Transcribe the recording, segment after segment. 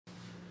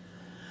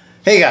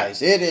Hey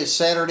guys, it is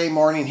Saturday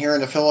morning here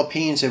in the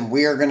Philippines and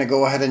we are going to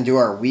go ahead and do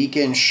our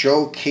weekend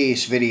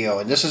showcase video.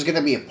 And this is going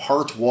to be a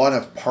part 1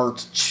 of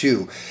part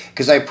 2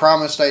 because I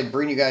promised I'd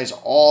bring you guys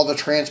all the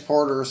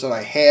transporters that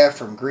I have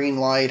from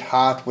Greenlight,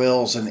 Hot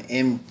Wheels, and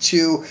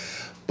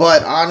M2.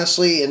 But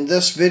honestly, in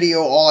this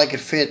video, all I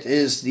could fit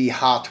is the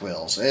Hot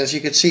Wheels. As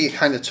you can see, it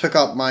kind of took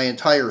up my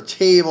entire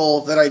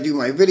table that I do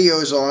my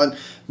videos on.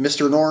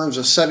 Mr. Norms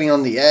is sitting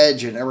on the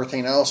edge and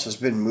everything else has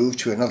been moved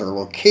to another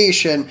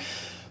location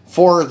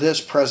for this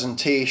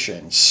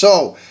presentation.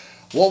 So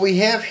what we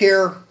have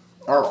here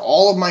are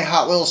all of my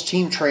Hot Wheels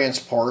team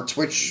transports,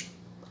 which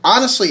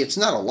honestly it's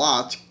not a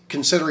lot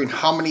considering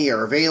how many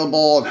are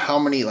available and how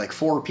many like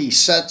 4-piece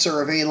sets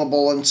are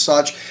available and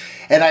such.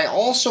 And I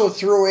also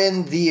threw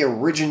in the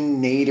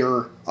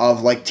originator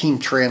of like team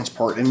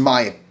transport, in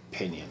my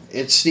opinion.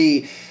 It's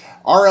the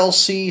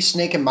RLC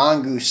Snake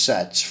Mongoose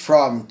sets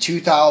from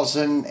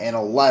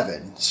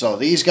 2011. So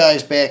these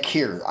guys back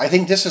here, I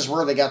think this is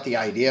where they got the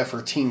idea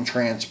for team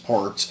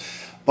transports.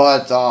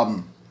 But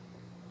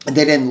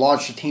they didn't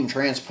launch the team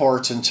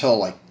transports until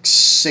like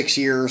 6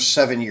 years,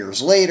 7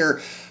 years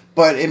later.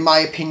 But in my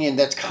opinion,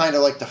 that's kind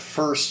of like the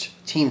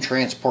first team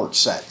transport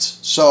sets.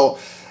 So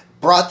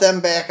brought them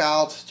back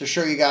out to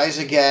show you guys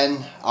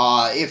again.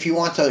 If you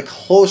want a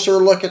closer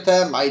look at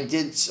them, I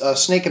did a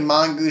Snake and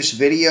Mongoose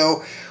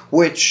video,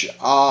 which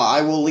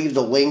I will leave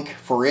the link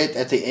for it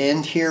at the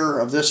end here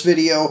of this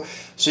video,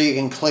 so you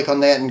can click on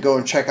that and go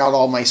and check out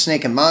all my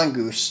Snake and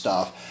Mongoose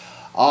stuff.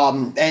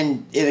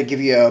 And it'll give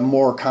you a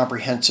more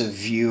comprehensive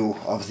view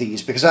of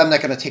these, because I'm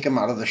not going to take them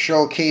out of the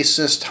showcase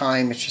this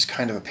time. It's just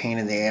kind of a pain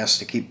in the ass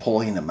to keep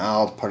pulling them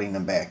out, putting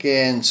them back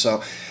in,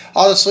 so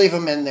I'll just leave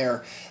them in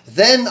there.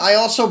 Then I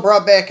also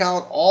brought back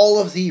out all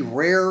of the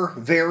rare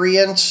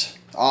variants.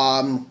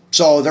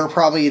 So they're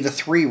probably the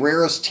 3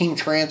 rarest team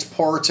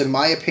transports in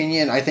my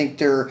opinion. I think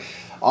they're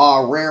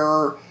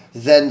rarer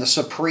than the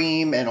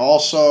Supreme and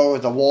also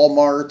the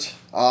Walmart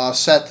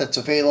set that's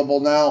available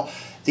now.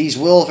 These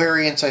wheel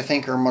variants I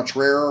think are much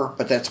rarer,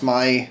 but that's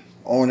my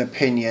own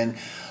opinion.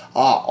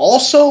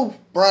 Also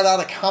brought out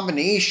a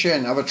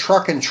combination of a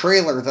truck and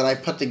trailer that I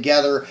put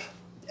together.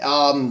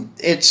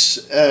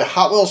 It's a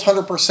Hot Wheels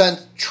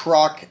 100%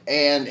 truck,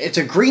 and it's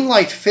a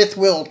Greenlight 5th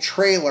wheel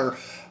trailer,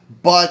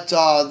 but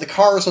the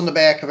cars on the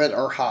back of it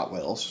are Hot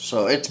Wheels.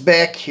 So it's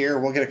back here.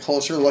 We'll get a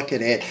closer look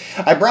at it.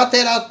 I brought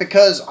that out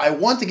because I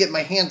want to get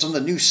my hands on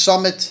the new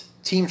Summit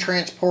team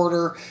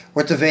transporter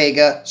with the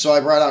Vega. So I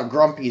brought out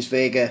Grumpy's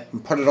Vega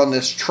and put it on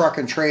this truck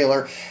and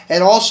trailer.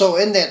 And also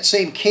in that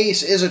same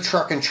case is a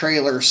truck and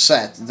trailer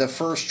set. The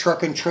first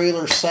truck and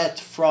trailer set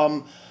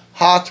from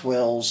Hot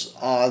Wheels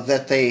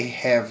that they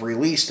have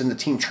released in the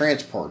team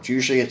transports.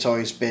 Usually it's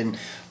always been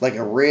like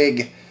a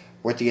rig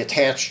with the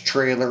attached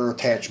trailer,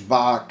 attached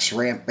box,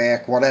 ramp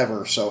back,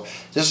 whatever. So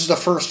this is the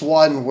first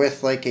one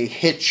with like a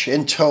hitch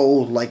and tow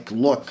like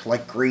look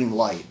like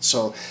Greenlight.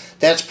 So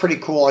that's pretty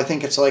cool. I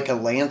think it's like a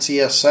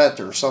Lancia set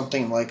or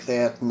something like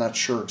that. I'm not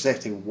sure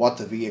exactly what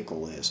the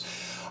vehicle is.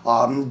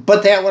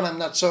 But that one I'm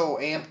not so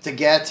amped to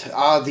get.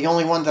 The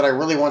only one that I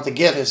really want to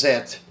get is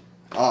that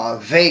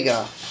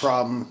Vega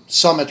from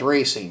Summit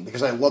Racing,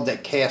 because I love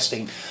that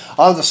casting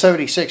of the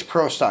 76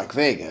 Pro-Stock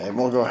Vega, and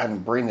we'll go ahead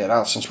and bring that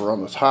out since we're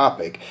on the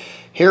topic.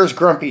 Here's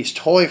Grumpy's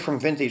toy from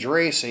Vintage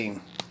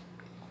Racing,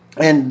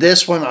 and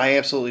this one I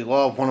absolutely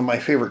love, one of my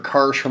favorite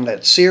cars from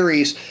that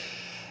series,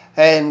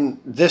 and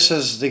this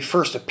is the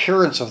first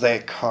appearance of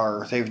that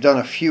car. They've done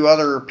a few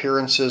other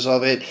appearances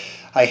of it.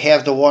 I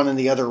have the one in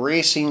the other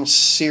racing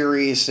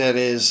series that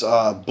is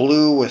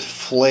blue with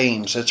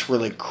flames. It's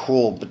really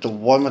cool. But the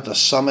one with the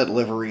Summit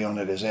livery on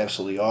it is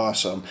absolutely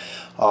awesome.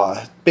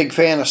 Big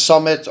fan of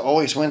Summit.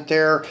 Always went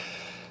there.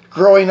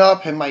 Growing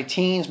up in my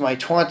teens, my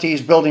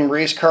 20s, building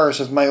race cars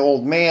with my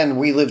old man,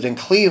 we lived in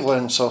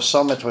Cleveland, so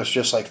Summit was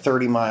just like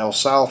 30 miles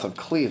south of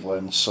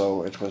Cleveland.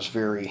 So it was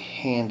very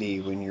handy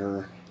when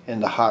you're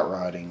in the hot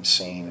rodding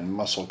scene and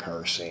muscle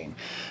car scene.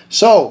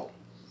 So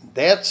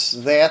that's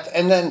that.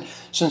 And then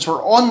since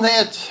we're on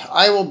that,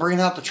 I will bring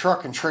out the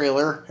truck and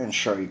trailer and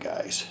show you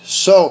guys.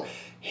 So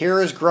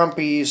here is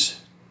Grumpy's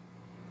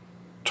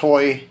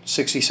toy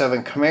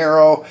 67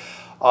 Camaro.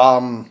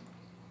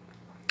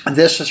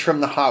 This is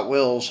from the Hot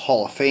Wheels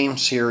Hall of Fame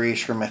series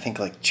from I think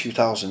like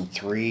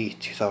 2003,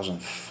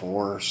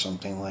 2004,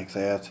 something like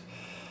that.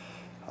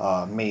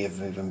 May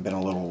have even been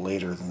a little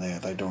later than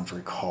that, I don't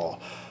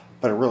recall.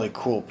 But a really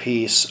cool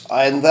piece.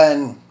 And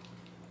then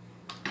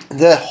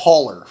the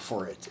hauler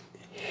for it.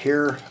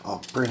 Here,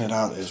 I'll bring it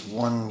out as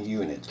one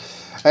unit.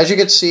 As you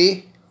can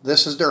see,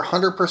 this is their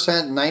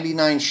 100%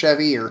 99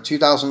 Chevy or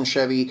 2000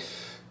 Chevy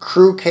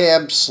crew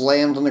cab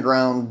slammed on the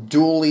ground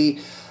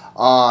dually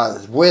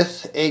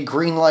with a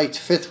Greenlight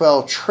 5th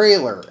wheel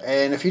trailer.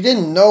 And if you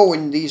didn't know,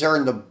 when these are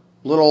in the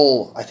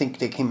little, I think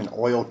they came in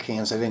oil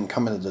cans, they didn't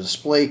come in the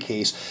display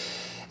case,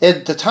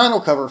 the tonneau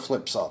cover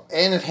flips up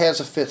and it has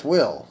a 5th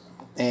wheel.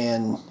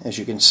 And as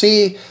you can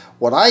see,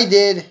 what I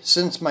did,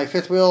 since my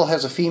 5th wheel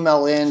has a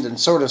female end and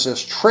so does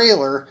this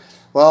trailer,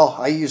 Well,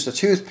 I used a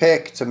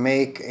toothpick to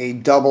make a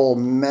double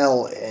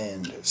metal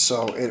end,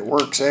 so it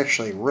works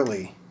actually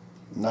really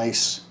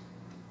nice,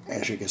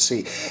 as you can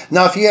see.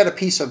 Now, if you had a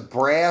piece of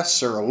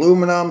brass or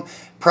aluminum,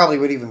 probably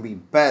would even be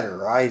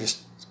better. I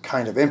just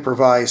kind of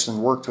improvised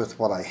and worked with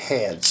what I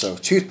had, so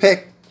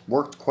toothpick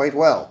worked quite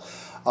well.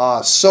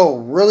 So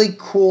really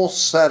cool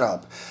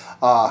setup.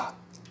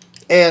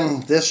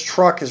 And this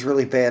truck is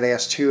really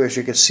badass too. As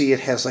you can see,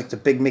 it has like the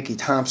big Mickey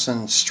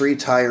Thompson street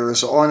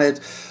tires on it.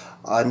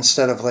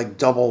 Instead of like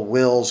double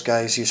wheels,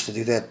 guys used to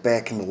do that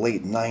back in the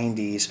late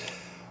 90s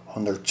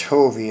on their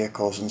tow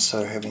vehicles.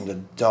 Instead of having the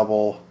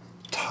double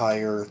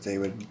tire, they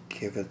would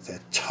give it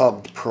that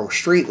tubbed Pro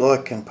Street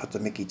look and put the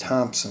Mickey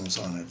Thompsons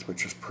on it,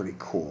 which is pretty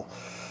cool.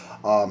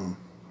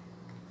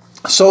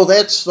 So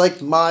that's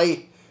like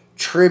my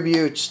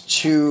tribute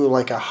to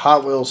like a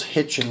Hot Wheels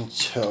hitch and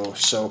tow.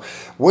 So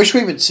wish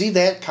we would see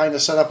that kind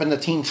of set up in the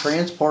Team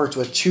Transports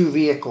with two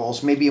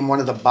vehicles, maybe in one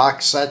of the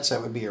box sets.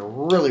 That would be a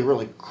really,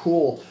 really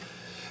cool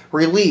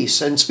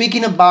release. And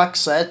speaking of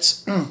box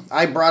sets,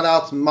 I brought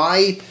out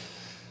my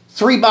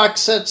 3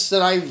 box sets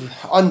that I've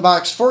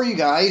unboxed for you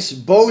guys,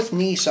 both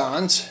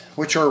Nissans,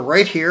 which are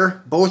right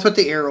here, both with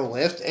the aero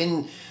lift.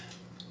 And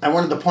I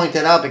wanted to point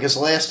that out because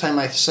last time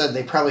I said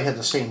they probably had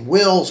the same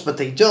wheels, but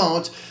they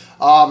don't.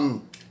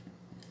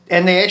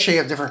 And they actually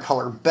have different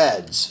color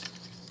beds.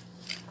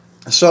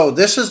 So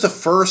this is the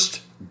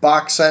first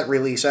box set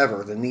release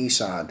ever, the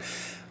Nissan,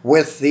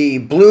 with the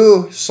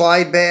blue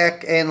slide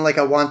back and like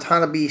a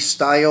Watanabe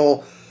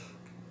style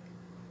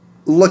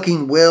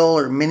looking wheel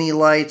or mini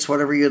lights,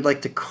 whatever you'd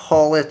like to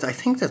call it. I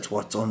think that's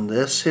what's on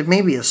this. It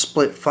may be a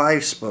split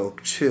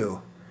 5-spoke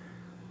too,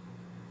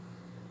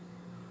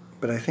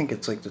 but I think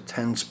it's like the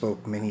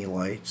 10-spoke mini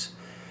lights.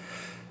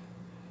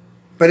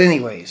 But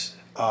anyways,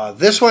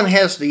 this one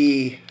has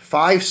the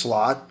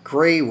 5-slot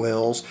gray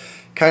wheels,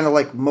 kind of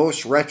like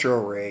most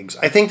retro rigs.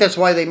 I think that's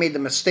why they made the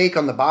mistake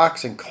on the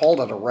box and called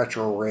it a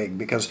retro rig,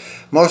 because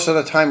most of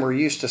the time we're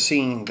used to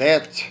seeing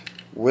that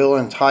wheel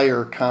and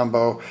tire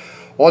combo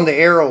on the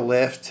aero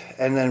lift,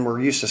 and then we're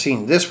used to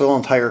seeing this wheel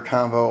and tire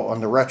combo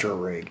on the retro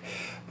rig.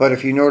 But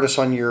if you notice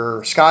on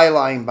your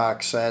Skyline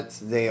box set,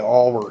 they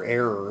all were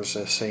errors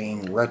as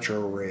saying retro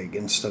rig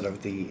instead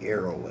of the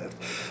aero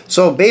lift.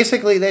 So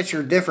basically that's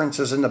your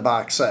differences in the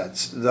box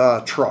sets.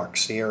 The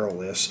trucks, the aero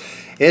lifts,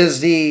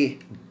 is the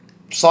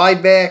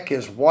slide back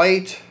is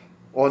white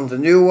on the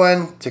new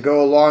one to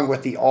go along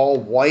with the all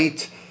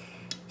white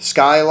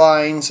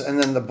Skylines, and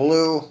then the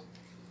blue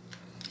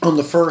on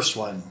the first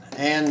one.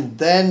 And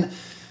then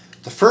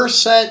the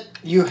first set,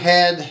 you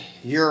had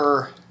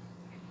your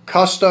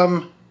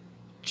custom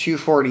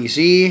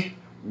 240Z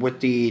with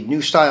the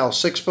new style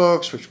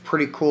 6-spokes, which is a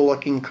pretty cool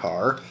looking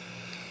car.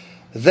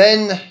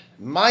 Then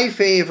my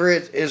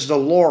favorite is the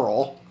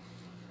Laurel,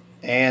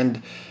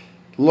 and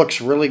looks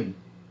really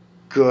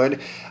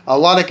good. A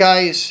lot of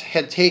guys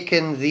had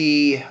taken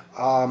the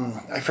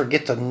I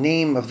forget the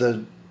name of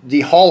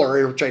the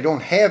hauler, which I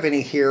don't have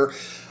any here,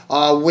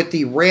 with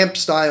the ramp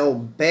style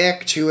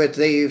back to it.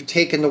 They've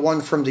taken the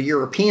one from the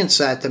European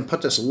set and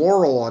put this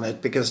Laurel on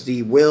it because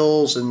the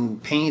wheels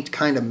and paint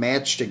kind of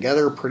match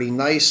together pretty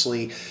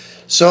nicely.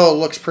 So it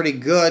looks pretty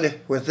good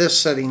with this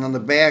setting on the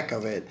back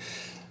of it.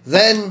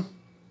 Then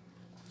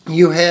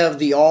you have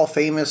the all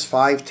famous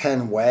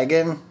 510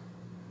 wagon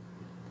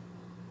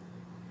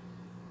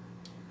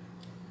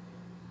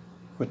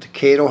with the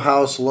Cato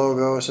House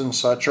logos and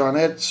such on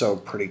it, so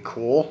pretty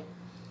cool.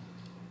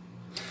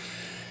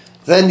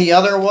 Then the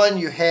other one,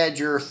 you had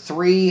your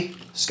 3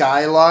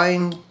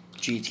 Skyline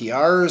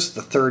GTRs,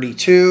 the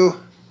 32,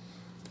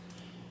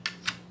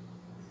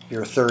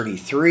 your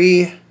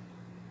 33,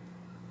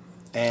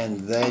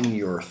 and then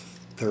your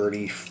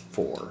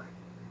 34.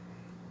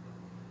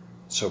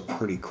 So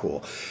pretty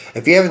cool.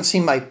 If you haven't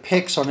seen my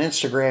pics on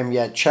Instagram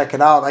yet, check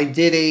it out. I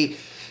did a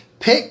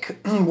pic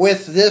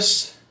with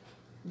this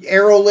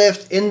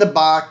Aerolift in the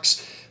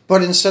box,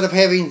 but instead of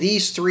having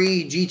these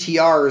 3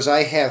 GTRs,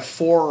 I have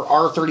 4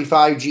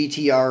 R35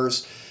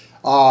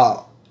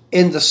 GTRs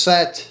in the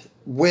set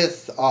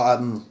with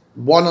 1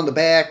 on the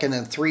back and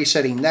then 3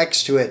 sitting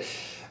next to it,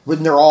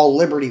 when they're all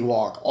Liberty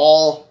Walk,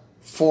 all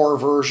 4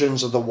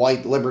 versions of the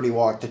white Liberty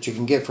Walk that you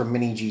can get from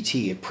Mini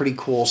GT. A pretty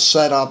cool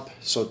setup,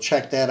 so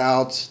check that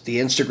out. The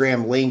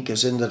Instagram link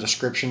is in the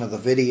description of the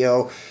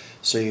video,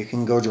 so you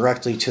can go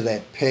directly to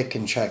that pic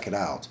and check it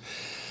out.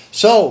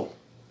 So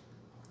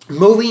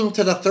moving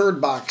to the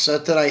third box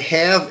set that I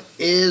have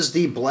is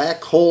the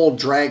Black Hole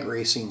Drag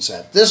Racing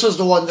set. This was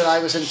the one that I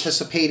was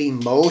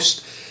anticipating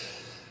most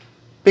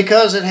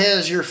because it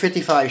has your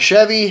 55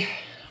 Chevy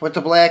with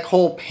the Black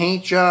Hole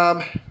paint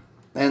job,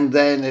 and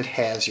then it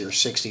has your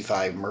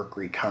 65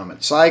 Mercury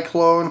Comet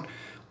Cyclone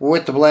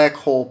with the Black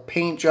Hole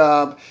paint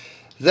job.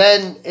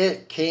 Then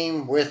it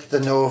came with the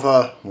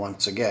Nova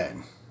once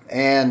again.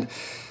 And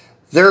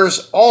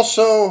there's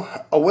also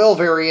a wheel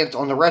variant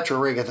on the retro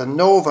rig of the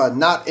Nova,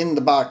 not in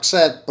the box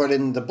set, but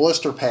in the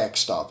blister pack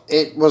stuff.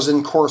 It was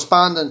in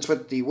correspondence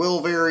with the wheel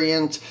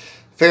variant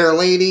Fair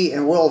Lady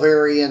and wheel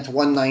variant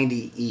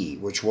 190E,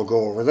 which we'll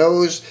go over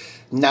those.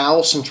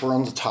 now since we're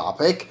on the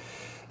topic.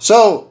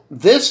 So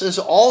this is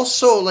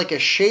also like a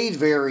shade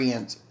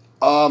variant.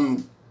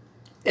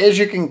 As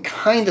you can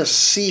kind of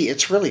see,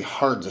 it's really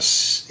hard to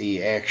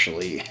see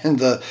actually in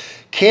the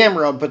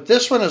camera, but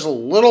this one is a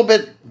little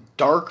bit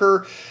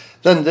darker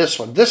than this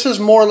one. This is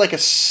more like a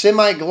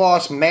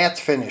semi-gloss matte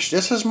finish.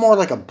 This is more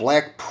like a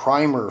black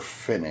primer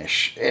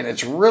finish, and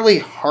it's really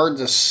hard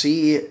to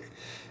see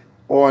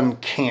on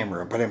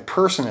camera, but in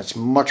person it's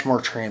much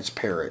more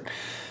transparent.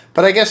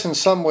 But I guess in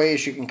some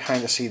ways you can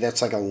kind of see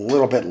that's like a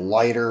little bit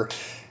lighter.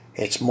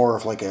 It's more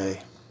of like a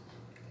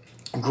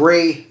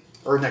gray,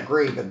 or not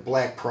gray, but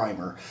black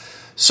primer.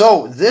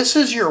 So this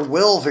is your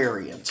wheel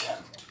variant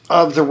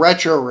of the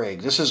retro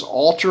rig. This is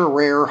ultra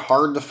rare,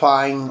 hard to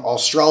find,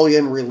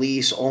 Australian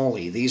release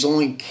only. These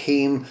only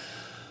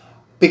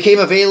became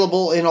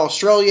available in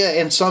Australia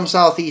and some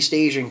Southeast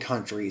Asian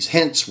countries.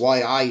 Hence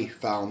why I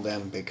found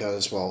them,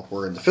 because, well,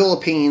 we're in the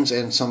Philippines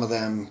and some of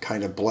them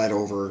kind of bled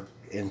over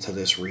into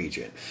this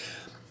region.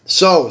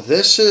 So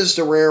this is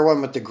the rare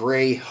one with the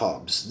gray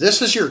hubs.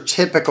 This is your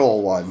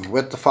typical one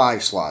with the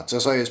 5 slots.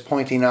 As I was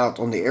pointing out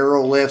on the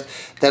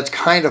Aerolift, that's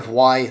kind of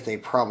why they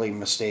probably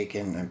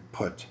mistaken and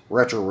put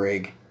retro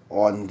rig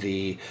on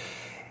the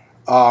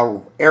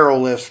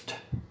Aerolift,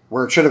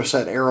 where it should have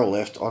said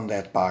Aerolift on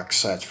that box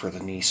set for the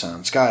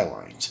Nissan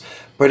Skylines.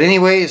 But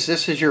anyways,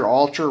 this is your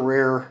ultra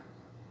rare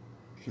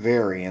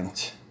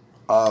variant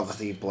of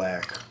the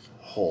black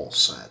hole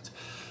set.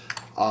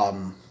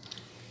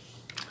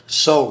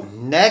 So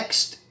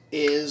next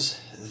is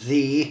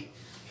the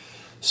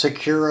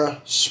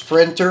Sakura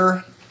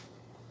Sprinter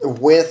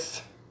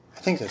with, I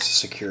think that's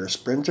a Sakura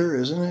Sprinter,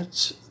 isn't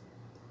it?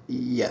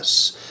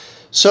 Yes.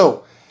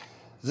 So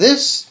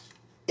this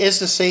is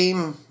the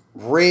same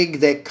rig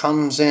that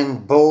comes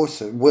in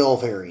both wheel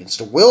variants.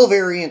 The wheel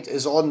variant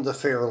is on the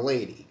Fair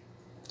Lady.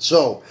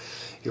 So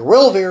your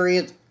wheel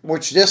variant,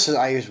 which this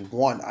is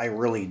one I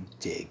really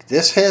dig.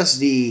 This has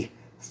the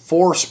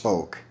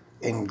 4-spoke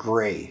in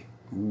gray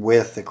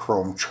with the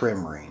chrome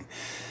trim ring.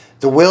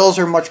 The wheels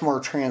are much more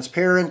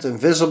transparent and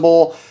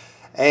visible,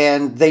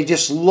 and they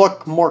just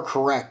look more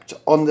correct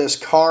on this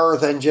car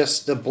than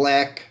just the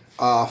black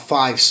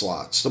 5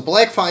 slots. The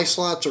black 5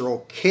 slots are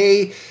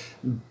okay,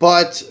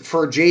 but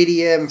for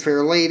JDM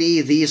Fair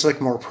Lady, these look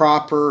more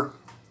proper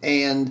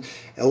and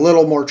a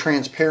little more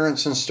transparent,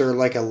 since they're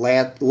like a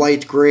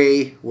light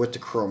gray with the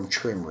chrome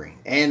trim ring.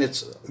 And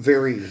it's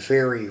very,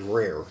 very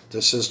rare.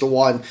 This is the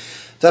one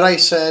that I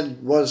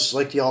said was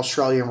like the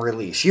Australian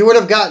release. You would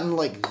have gotten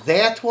like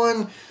that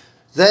one,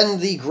 then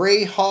the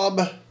gray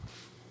hub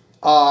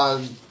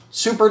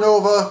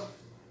Supernova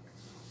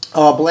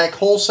black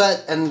hole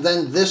set, and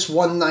then this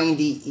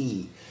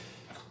 190E.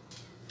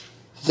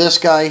 This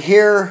guy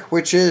here,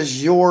 which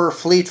is your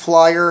Fleet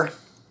Flyer.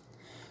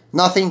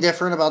 Nothing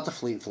different about the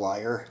Fleet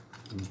Flyer,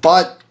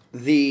 but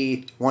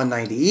the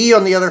 190E,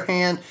 on the other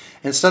hand,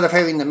 instead of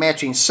having the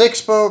matching 6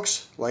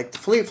 spokes like the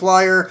Fleet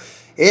Flyer,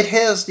 it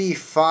has the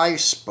 5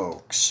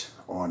 spokes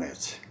on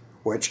it,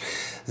 which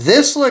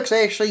this looks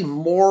actually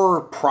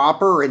more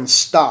proper and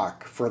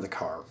stock for the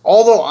car.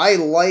 Although I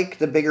like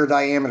the bigger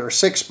diameter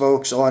 6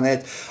 spokes on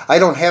it, I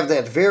don't have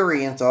that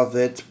variant of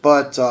it,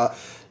 but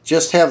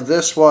just have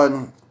this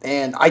one.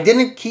 And I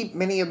didn't keep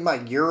many of my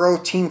Euro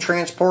team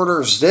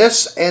transporters.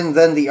 This and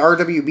then the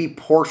RWB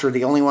Porsche are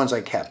the only ones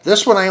I kept.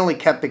 This one I only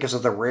kept because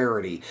of the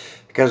rarity,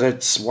 because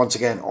it's, once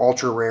again,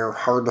 ultra rare,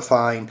 hard to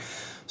find.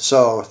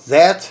 So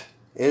that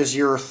is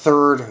your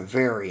 3rd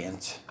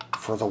variant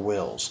for the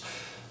wheels.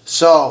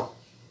 So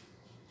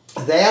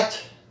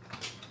that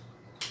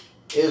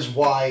is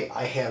why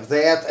I have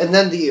that. And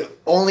then the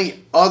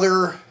only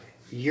other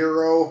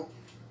Euro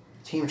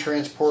team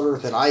transporter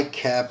that I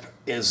kept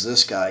is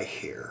this guy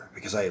here,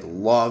 because I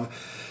love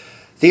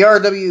the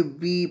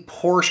RWB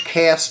Porsche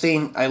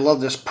casting. I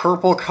love this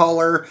purple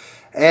color,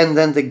 and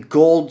then the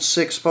gold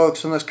 6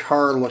 spokes on this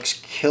car looks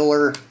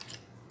killer.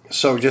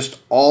 So just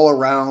all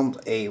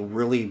around a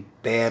really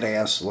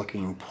badass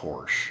looking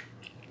Porsche.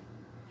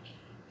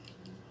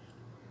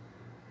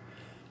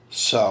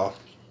 So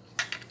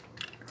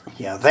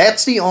yeah,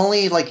 that's the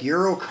only like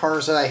Euro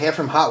cars that I have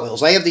from Hot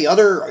Wheels. I have the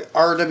other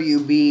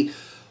RWB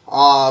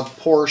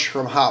Porsche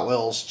from Hot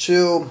Wheels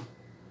too.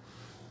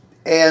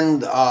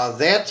 And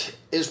that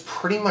is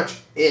pretty much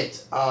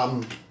it.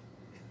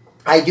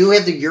 I do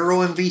have the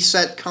Euro MV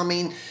set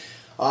coming.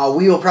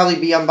 We will probably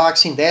be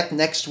unboxing that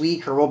next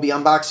week, or we'll be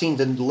unboxing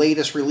the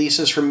latest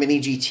releases from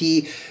Mini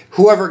GT.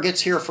 Whoever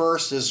gets here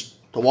first is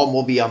the one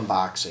we'll be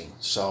unboxing.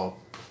 So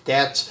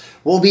that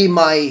will be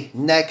my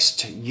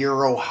next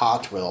Euro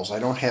Hot Wheels. I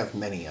don't have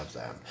many of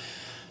them.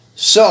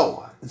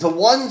 So the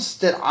ones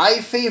that I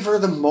favor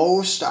the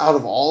most out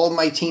of all of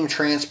my team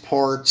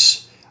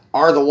transports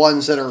are the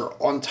ones that are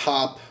on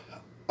top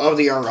of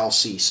the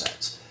RLC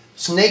sets.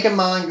 Snake and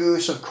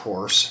Mongoose, of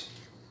course.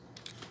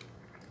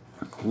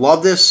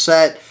 Love this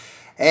set.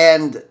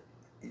 And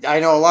I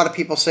know a lot of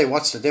people say,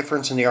 what's the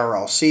difference in the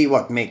RLC?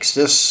 What makes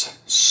this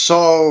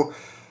so,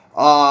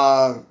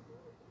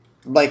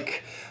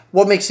 like,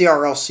 what makes the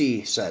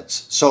RLC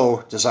sets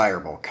so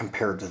desirable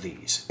compared to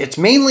these? It's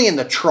mainly in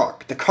the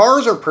truck. The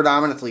cars are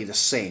predominantly the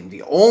same.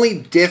 The only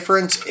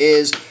difference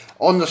is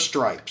on the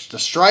stripes. The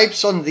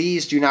stripes on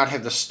these do not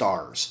have the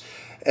stars.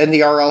 In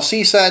the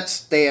RLC sets,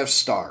 they have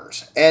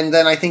stars. And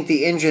then I think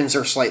the engines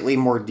are slightly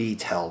more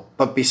detailed.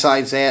 But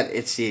besides that,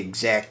 it's the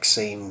exact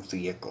same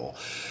vehicle.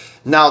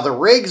 Now, the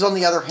rigs, on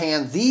the other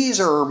hand, these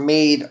are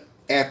made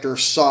after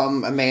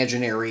some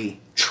imaginary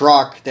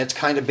truck that's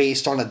kind of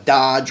based on a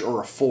Dodge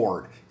or a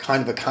Ford.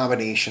 Kind of a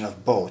combination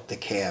of both, the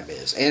cab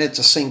is. And it's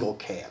a single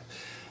cab.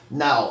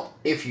 Now,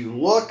 if you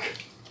look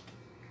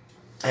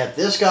at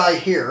this guy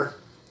here,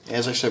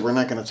 as I said, we're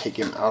not going to take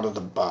him out of the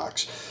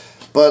box.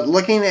 But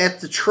looking at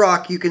the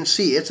truck, you can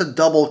see it's a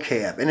double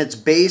cab. And it's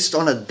based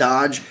on a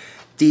Dodge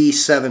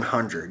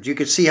D700. You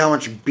can see how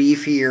much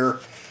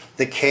beefier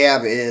the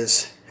cab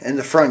is and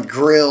the front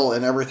grille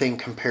and everything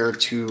compared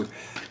to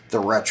the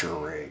retro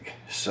rig.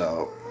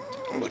 So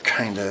we'll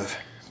kind of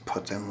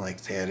put them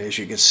like that. As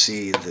you can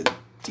see, the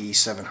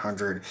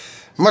D700,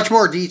 much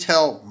more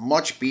detail,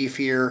 much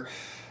beefier.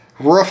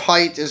 Roof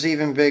height is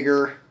even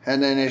bigger.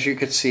 And then as you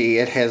can see,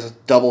 it has a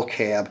double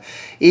cab.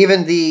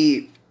 Even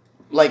the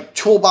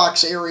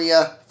toolbox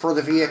area for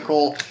the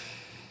vehicle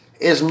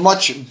is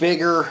much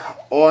bigger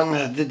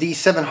on the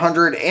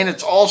D700, and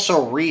it's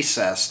also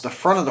recessed. The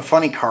front of the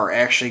funny car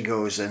actually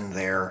goes in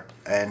there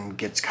and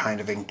gets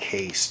kind of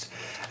encased.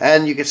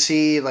 And you can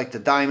see like the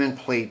diamond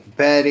plate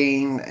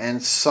bedding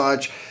and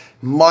such,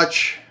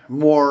 much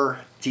more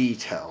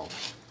detailed.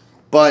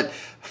 But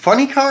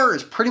funny car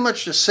is pretty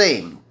much the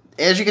same.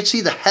 As you can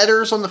see, the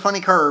headers on the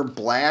funny car are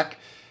black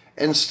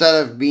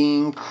instead of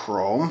being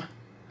chrome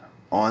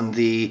on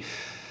the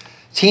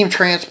Team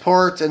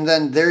Transport. And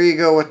then there you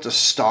go with the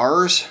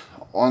stars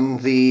on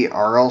the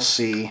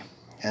RLC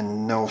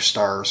and no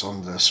stars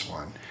on this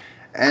one.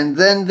 And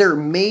then there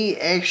may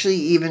actually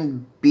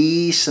even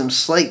be some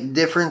slight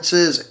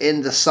differences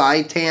in the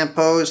side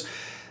tampos.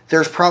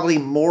 There's probably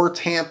more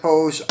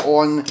tampos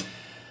on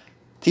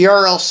the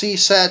RLC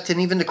set, and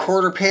even the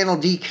quarter panel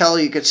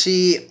decal you could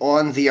see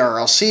on the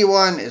RLC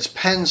one is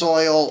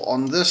Pennzoil.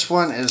 On this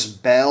one is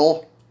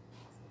Bell.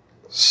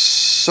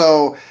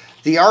 So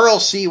the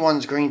RLC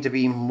one's going to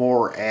be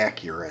more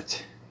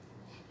accurate.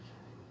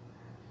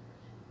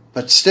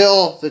 But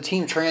still, the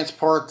Team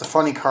Transport, the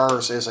funny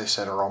cars, as I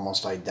said, are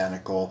almost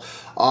identical.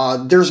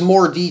 There's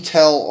more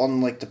detail on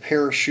like the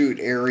parachute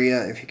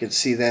area, if you could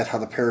see that, how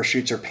the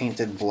parachutes are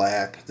painted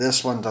black.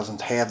 This one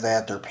doesn't have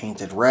that, they're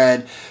painted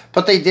red.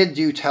 But they did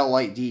do tail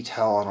light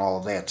detail and all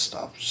of that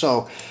stuff.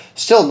 So,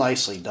 still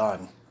nicely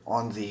done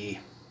on the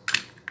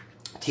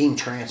Team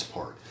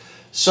Transport.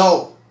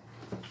 So,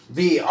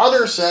 the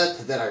other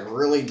set that I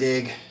really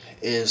dig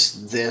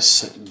is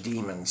this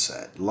Demon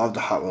set. Love the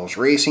Hot Wheels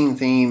racing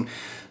theme.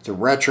 The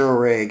retro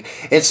rig.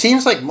 It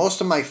seems like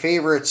most of my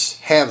favorites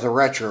have the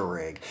retro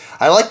rig.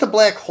 I like the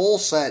black hole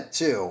set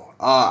too.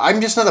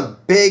 I'm just not a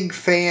big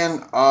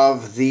fan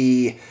of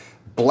the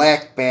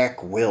black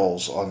back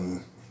wheels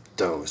on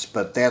those,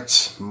 but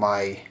that's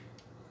my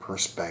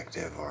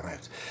perspective on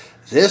it.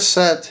 This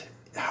set,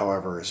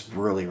 however, is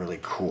really, really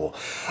cool.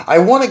 I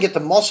want to get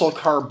the muscle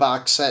car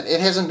box set.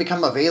 It hasn't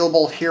become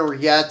available here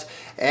yet.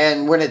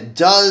 And when it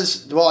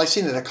does, well, I've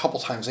seen it a couple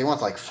times. They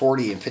want like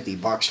 40 and 50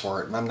 bucks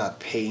for it, and I'm not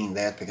paying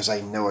that because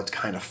I know it's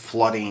kind of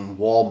flooding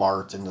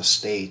Walmart in the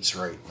States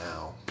right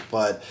now.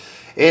 But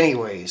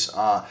anyways,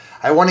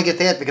 I want to get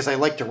that because I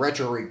like the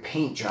retro rig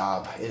paint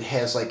job. It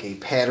has like a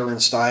pattern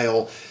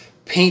style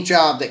paint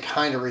job that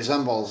kind of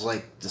resembles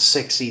like the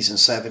 60s and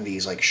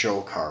 70s like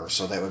show cars.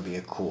 So that would be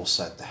a cool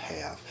set to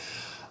have.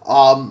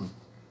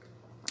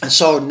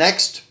 So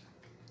next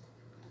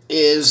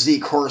is the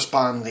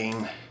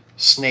corresponding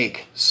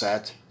Snake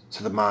set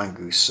to the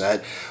Mongoose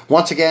set.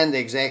 Once again, the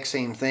exact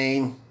same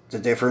thing. The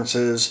difference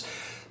is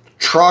the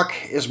truck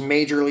is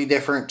majorly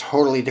different,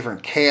 totally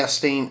different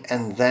casting,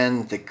 and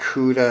then the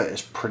CUDA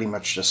is pretty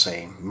much the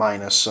same,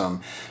 minus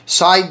some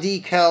side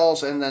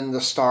decals and then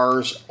the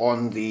stars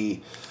on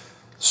the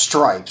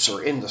stripes,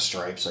 or in the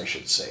stripes, I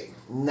should say.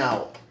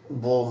 Now,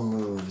 we'll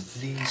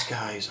move these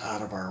guys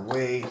out of our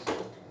way.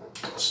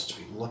 Since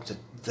we looked at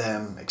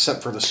them,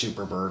 except for the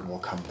Superbird, we'll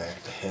come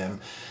back to him.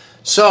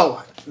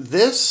 So,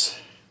 this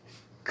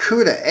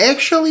CUDA,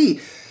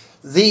 actually,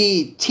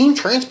 the Team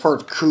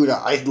Transport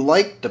CUDA, I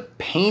like the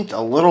paint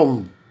a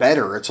little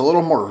better. It's a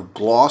little more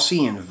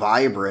glossy and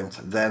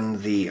vibrant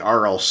than the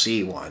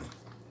RLC one.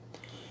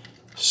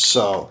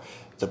 So,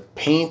 the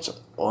paint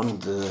on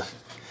the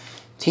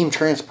Team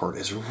Transport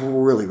is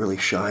really, really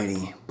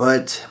shiny.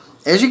 But,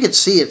 as you can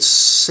see, it's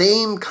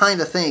same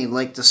kind of thing.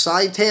 Like the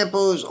side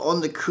tampos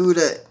on the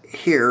CUDA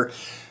here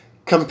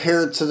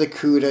compared to the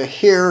CUDA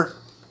here.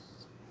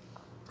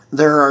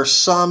 There are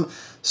some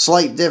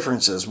slight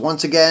differences.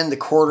 Once again, the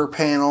quarter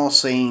panel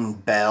saying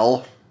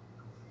Bell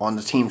on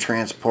the Team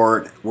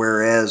Transport,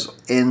 whereas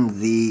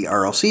in the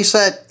RLC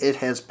set, it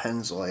has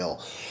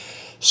Pennzoil.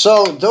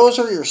 So those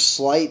are your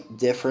slight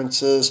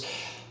differences.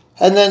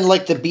 And then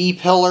like the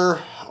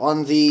B-pillar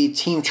on the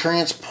Team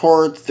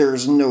Transport,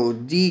 there's no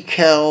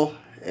decal.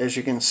 as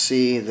you can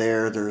see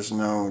there's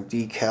no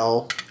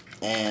decal.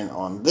 And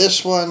on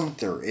this one,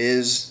 there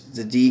is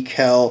the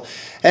decal.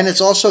 And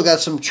it's also got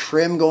some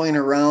trim going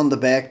around the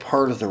back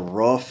part of the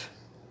roof,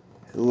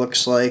 it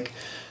looks like.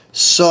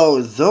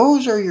 So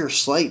those are your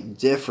slight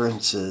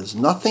differences.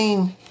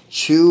 Nothing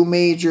too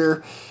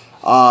major.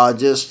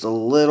 Just a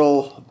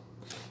little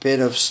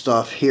bit of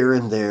stuff here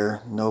and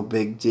there. No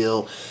big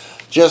deal.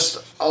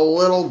 Just a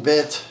little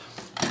bit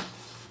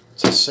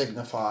to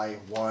signify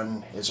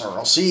one is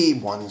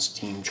RLC, one's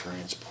team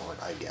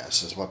transport, I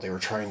guess, is what they were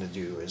trying to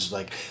do, is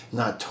like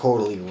not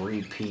totally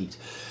repeat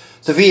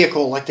the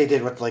vehicle like they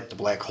did with like the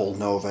Black Hole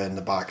Nova and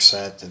the box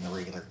set and the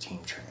regular team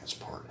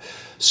transport.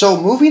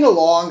 So moving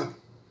along,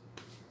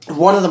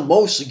 one of the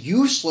most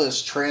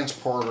useless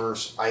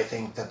transporters I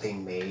think that they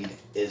made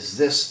is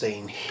this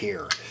thing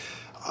here.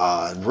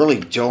 Really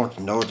don't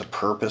know the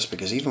purpose,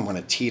 because even when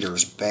it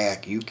teeters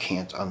back, you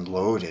can't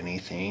unload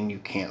anything. You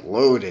can't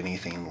load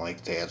anything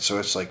like that. So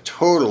it's like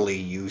totally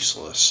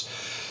useless.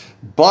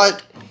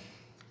 But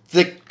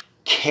the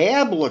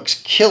cab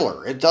looks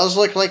killer. It does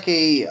look like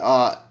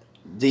a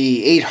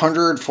the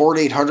 800, Ford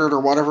 800 or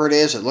whatever it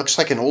is. It looks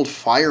like an old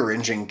fire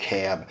engine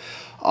cab.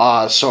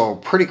 So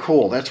pretty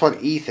cool. That's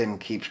what Ethan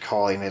keeps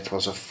calling it,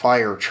 was a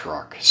fire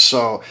truck.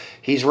 So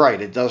he's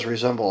right. It does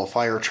resemble a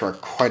fire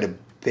truck quite a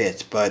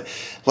bit. But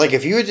like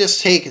if you would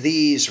just take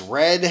these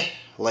red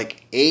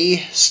like A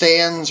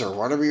stands or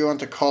whatever you want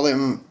to call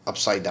them,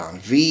 upside down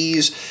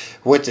V's,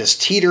 with this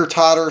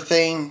teeter-totter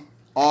thing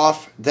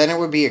off, then it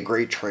would be a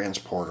great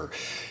transporter.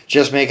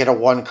 Just make it a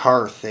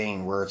one-car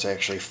thing where it's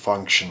actually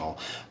functional.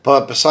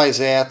 But besides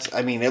that,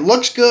 I mean, it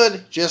looks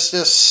good. Just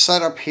this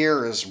setup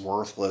here is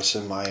worthless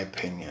in my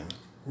opinion.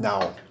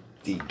 Now,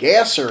 the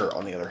gasser,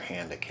 on the other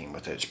hand, that came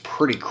with it is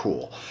pretty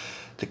cool.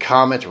 The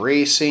Comet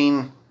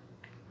Racing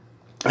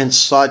and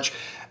such.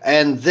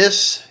 And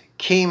this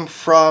came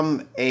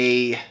from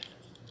a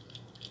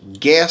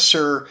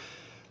gasser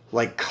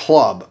like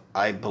club,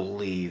 I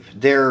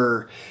believe.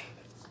 Their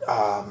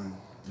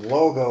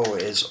logo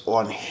is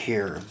on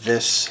here,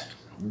 this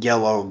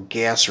yellow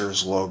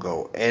Gassers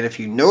logo. And if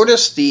you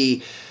notice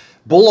the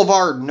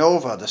Boulevard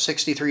Nova, the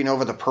 63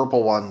 Nova, the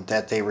purple one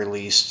that they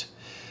released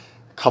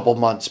a couple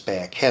months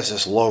back, has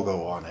this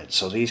logo on it.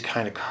 So these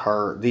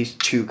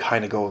two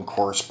kind of go in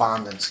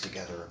correspondence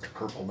together, the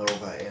purple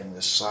Nova and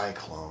the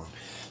Cyclone.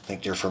 I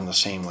think they're from the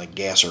same like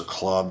Gasser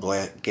Club,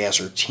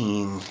 Gasser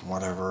Team,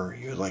 whatever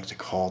you would like to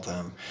call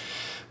them.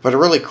 But a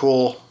really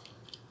cool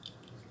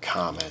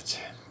Comet.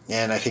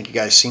 And I think you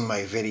guys seen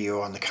my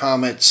video on the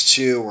Comets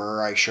too,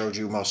 where I showed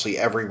you mostly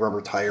every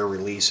rubber tire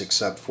release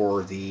except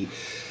for the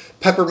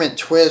Peppermint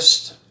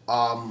Twist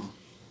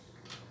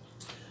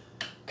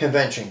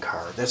convention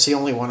car. That's the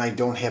only one I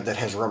don't have that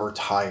has rubber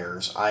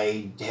tires.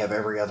 I have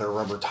every other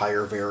rubber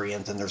tire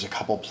variant, and there's a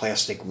couple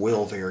plastic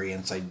wheel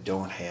variants I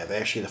don't have.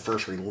 Actually, the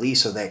first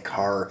release of that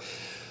car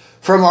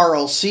from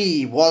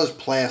RLC was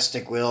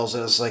plastic wheels.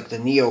 It was like the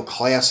Neo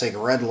Classic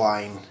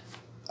Redline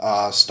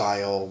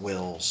style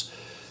wheels.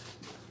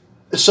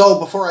 So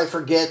before I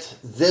forget,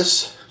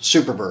 this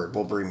Superbird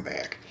we'll bring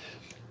back.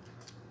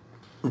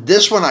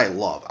 This one I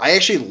love. I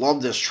actually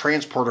love this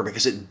transporter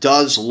because it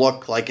does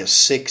look like a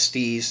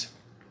 60s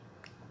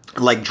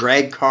like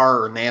drag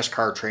car or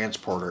NASCAR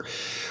transporter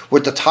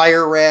with the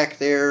tire rack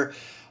there.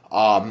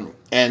 And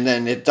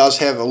then it does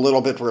have a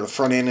little bit where the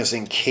front end is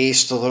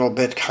encased a little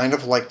bit, kind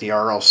of like the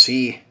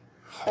RLC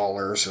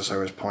haulers, as I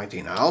was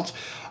pointing out.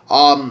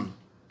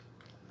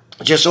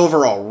 Just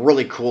overall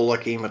really cool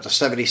looking with the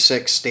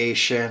 76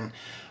 station,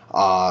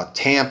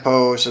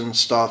 tampos and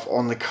stuff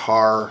on the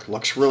car.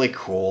 Looks really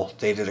cool.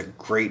 They did a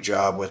great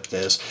job with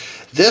this.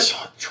 This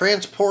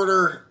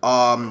transporter,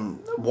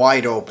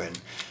 wide open.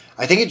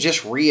 I think it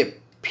just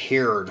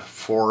reappeared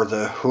for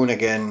the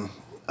Hoonigan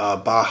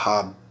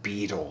Baja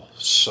Beetle.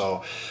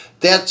 So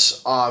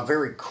that's a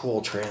very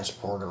cool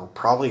transporter.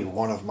 Probably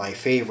one of my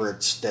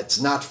favorites that's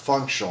not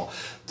functional.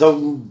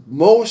 The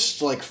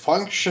most like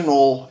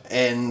functional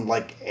and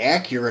like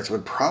accurate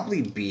would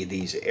probably be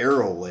these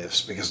aero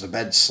lifts, because the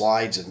bed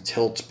slides and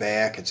tilts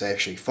back. It's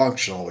actually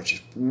functional, which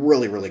is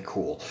really, really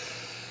cool.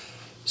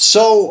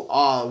 So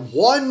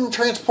one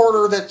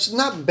transporter that's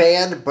not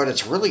bad, but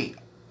it's really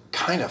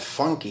kind of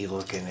funky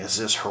looking, is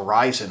this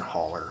Horizon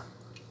hauler.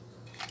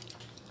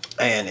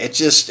 And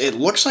it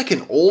looks like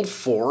an old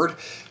Ford,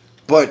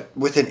 but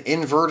with an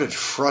inverted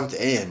front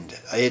end.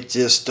 It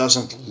just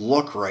doesn't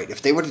look right.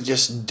 If they would have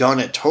just done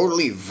it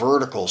totally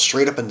vertical,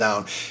 straight up and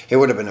down, it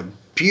would have been a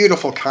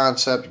beautiful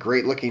concept,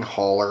 great looking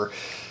hauler.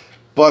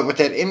 But with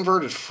that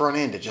inverted front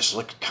end, it just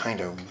looked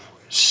kind of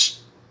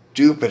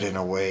stupid in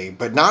a way,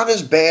 but not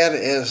as bad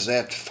as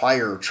that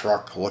fire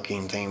truck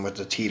looking thing with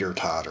the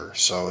teeter-totter.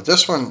 So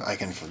this one I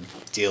can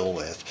deal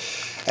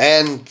with.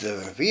 And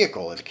the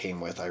vehicle it came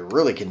with, I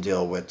really can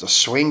deal with. The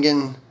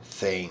swinging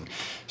thing.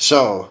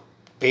 So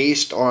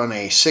based on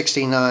a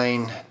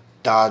 69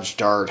 Dodge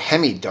Dart,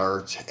 Hemi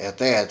Dart at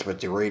that,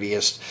 with the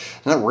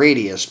not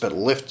radius, but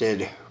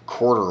lifted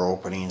quarter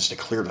openings to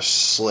clear the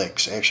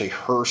slicks. Actually,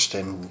 Hurst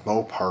and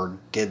Mopar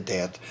did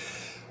that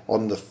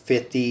on the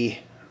 50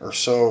 or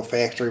so.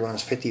 Factory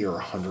ones 50 or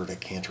 100, I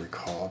can't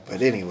recall.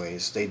 But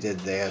anyways, they did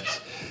that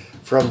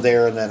from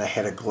there, and then I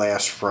had a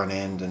glass front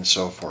end and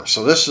so forth.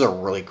 So this is a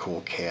really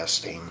cool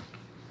casting.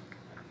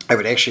 I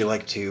would actually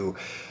like to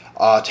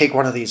take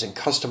one of these and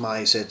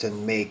customize it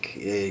and make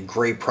a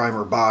gray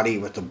primer body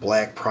with the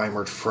black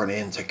primered front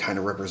end to kind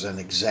of represent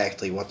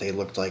exactly what they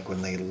looked like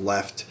when they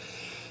left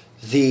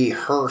the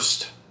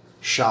Hearst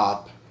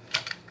shop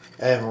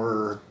and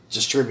were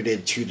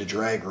distributed to the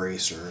drag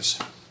racers.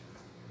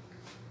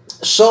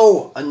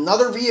 So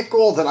another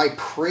vehicle that I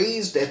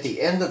praised at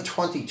the end of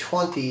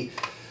 2020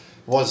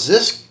 was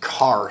this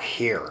car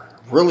here.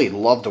 Really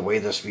love the way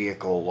this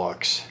vehicle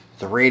looks.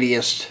 The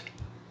radius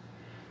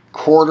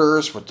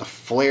quarters with the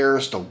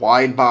flares, the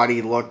wide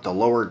body look, the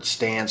lowered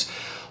stance,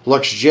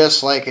 looks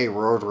just like a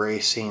road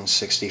racing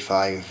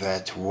 65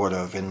 Vet would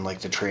have in like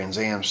the Trans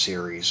Am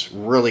series.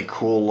 Really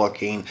cool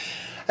looking.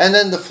 And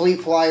then the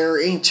Fleet Flyer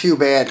ain't too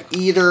bad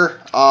either.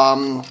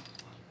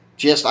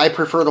 Just I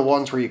prefer the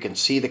ones where you can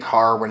see the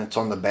car when it's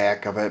on the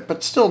back of it,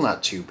 but still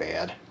not too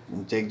bad.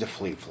 Dig the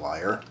Fleet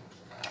Flyer.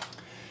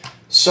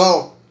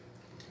 So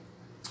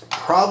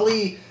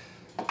probably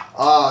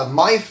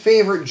my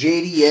favorite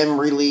JDM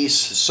release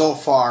so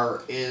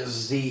far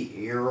is the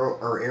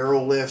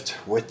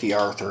Aerolift with the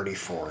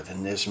R34, the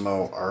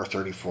Nismo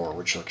R34,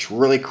 which looks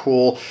really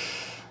cool.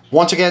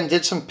 Once again,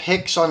 did some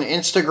pics on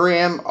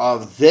Instagram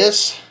of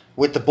this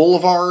with the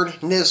Boulevard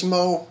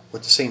Nismo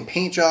with the same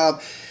paint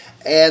job,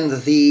 and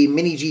the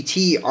Mini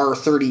GT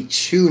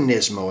R32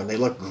 Nismo, and they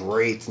look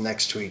great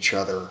next to each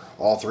other.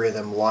 All three of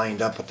them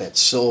lined up with that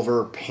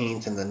silver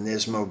paint and the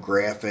Nismo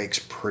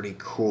graphics. Pretty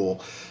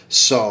cool.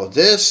 So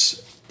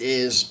this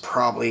is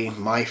probably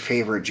my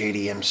favorite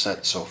JDM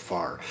set so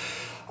far.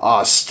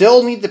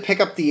 Still need to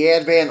pick up the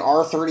Advan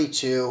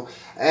R32,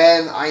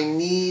 and I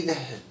need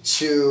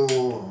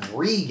to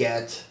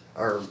re-get,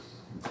 or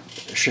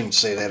I shouldn't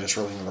say that, it's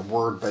really not a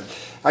word, but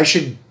I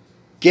should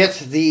get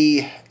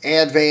the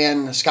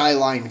Advan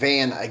Skyline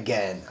van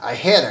again. I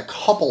had a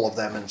couple of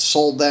them and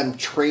sold them,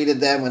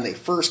 traded them when they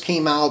first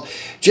came out,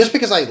 just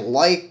because I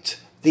liked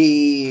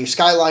the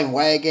Skyline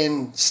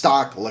wagon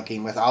stock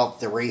looking without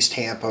the race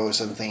tampos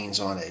and things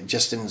on it. It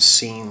just didn't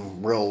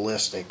seem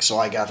realistic, so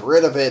I got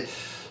rid of it.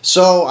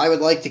 So I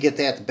would like to get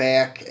that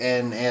back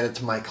and add it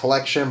to my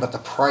collection, but the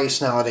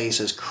price nowadays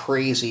is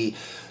crazy.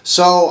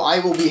 So I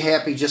will be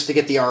happy just to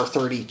get the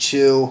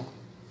R32.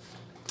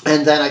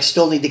 And then I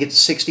still need to get the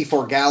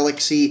 64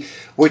 Galaxy,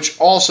 which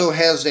also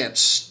has that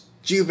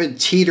stupid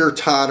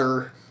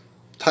teeter-totter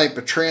type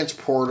of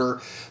transporter,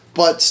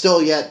 but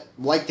still yet,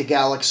 like the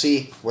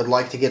Galaxy, would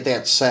like to get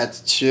that set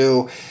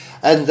too.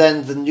 And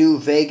then the new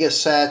Vega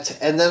set.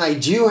 And then I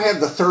do have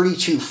the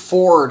 32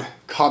 Ford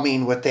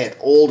coming with that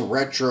old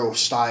retro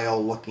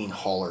style looking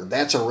hauler.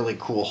 That's a really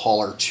cool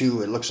hauler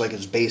too. It looks like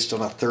it's based on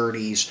a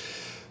 30s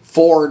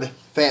Ford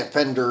fat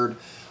fendered,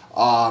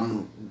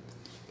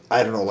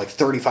 I don't know, like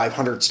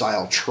 3500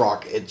 style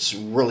truck. It's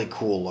really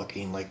cool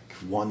looking, like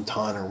 1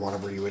 ton or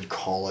whatever you would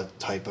call it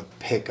type of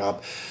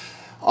pickup.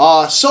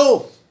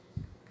 So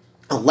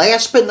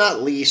last but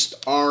not least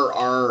are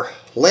our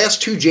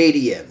last two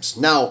JDMs.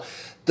 Now,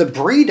 the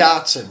Bree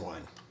Datsun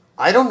one,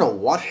 I don't know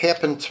what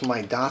happened to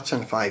my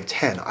Datsun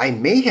 510. I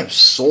may have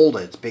sold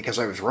it because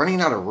I was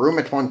running out of room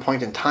at one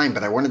point in time,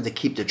 but I wanted to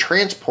keep the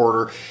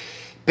transporter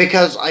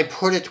because I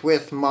put it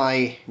with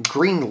my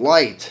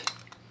Greenlight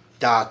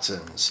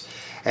Datsuns.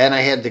 And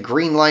I had the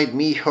Greenlight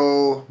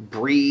Miho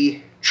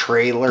Bree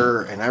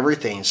trailer and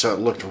everything, so it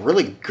looked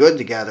really good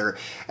together.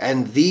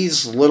 And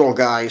these little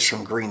guys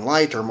from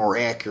Greenlight are more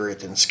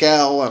accurate in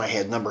scale, and I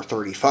had number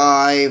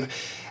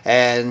 35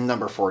 and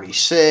number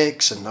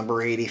 46 and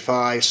number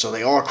 85, so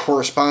they all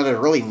corresponded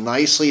really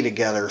nicely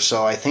together.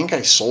 So I think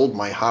I sold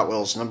my Hot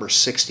Wheels number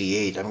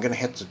 68. I'm going to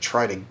have to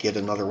try to get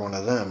another one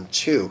of them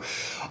too,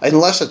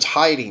 unless it's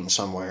hiding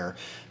somewhere.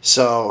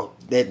 So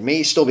it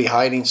may still be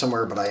hiding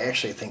somewhere, but I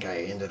actually think I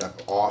ended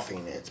up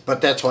offing it.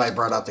 But that's why I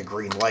brought out the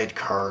Greenlight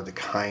card to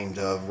kind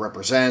of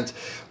represent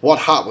what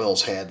Hot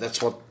Wheels had.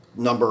 That's what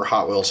number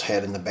Hot Wheels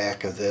had in the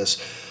back of this.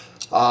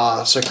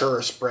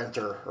 Sakura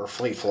Sprinter, or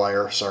Fleet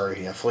Flyer,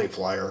 sorry, yeah, Fleet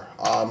Flyer.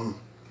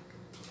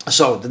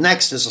 So the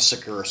next is a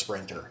Sakura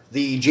Sprinter,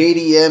 the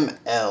JDM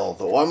L,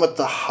 the one with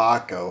the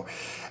Hako.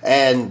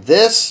 And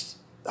this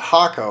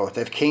Hako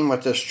that came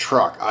with this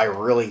truck, I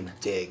really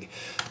dig.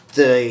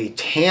 The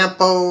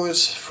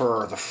tampos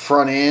for the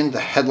front end,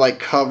 the headlight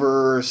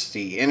covers,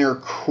 the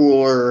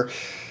intercooler,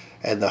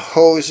 and the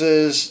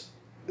hoses,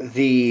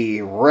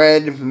 the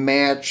red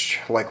match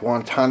like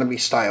Watanabe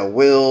style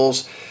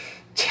wheels,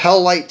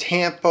 tail light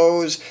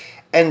tampos,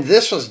 and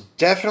this was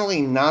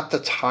definitely not the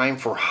time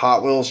for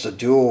Hot Wheels to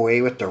do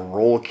away with the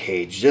roll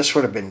cage. This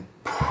would have been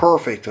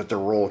perfect with the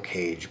roll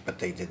cage, but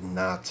they did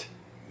not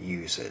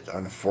use it,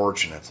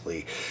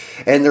 unfortunately.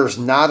 And there's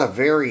not a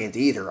variant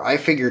either. I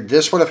figured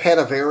this would have had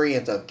a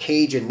variant of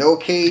cage and no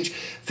cage.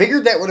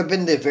 Figured that would have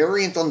been the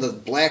variant on the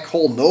Black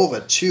Hole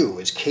Nova too,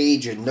 is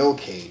cage and no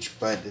cage,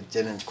 but it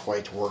didn't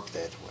quite work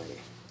that way.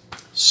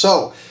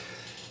 So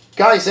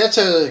Guys, that's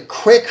a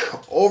quick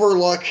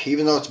overlook,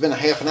 even though it's been a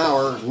half an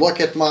hour, look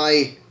at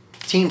my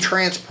team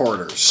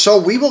transporters. So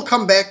we will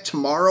come back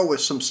tomorrow with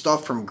some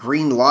stuff from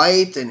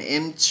Greenlight and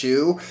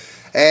M2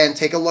 and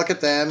take a look at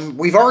them.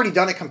 We've already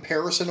done a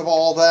comparison of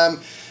all of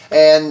them,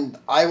 and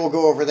I will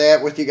go over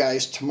that with you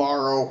guys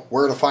tomorrow,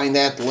 where to find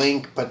that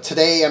link. But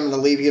today I'm going to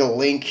leave you a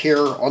link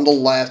here on the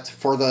left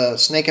for the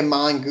Snake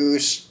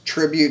Mongoose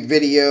tribute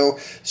video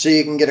so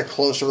you can get a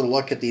closer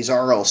look at these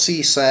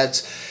RLC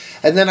sets.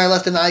 And then I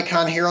left an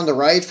icon here on the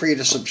right for you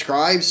to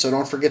subscribe, so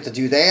don't forget to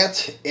do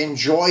that.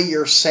 Enjoy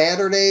your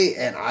Saturday,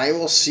 and I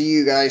will see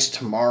you guys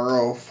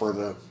tomorrow for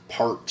the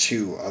part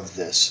 2 of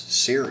this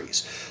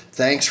series.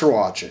 Thanks for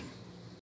watching.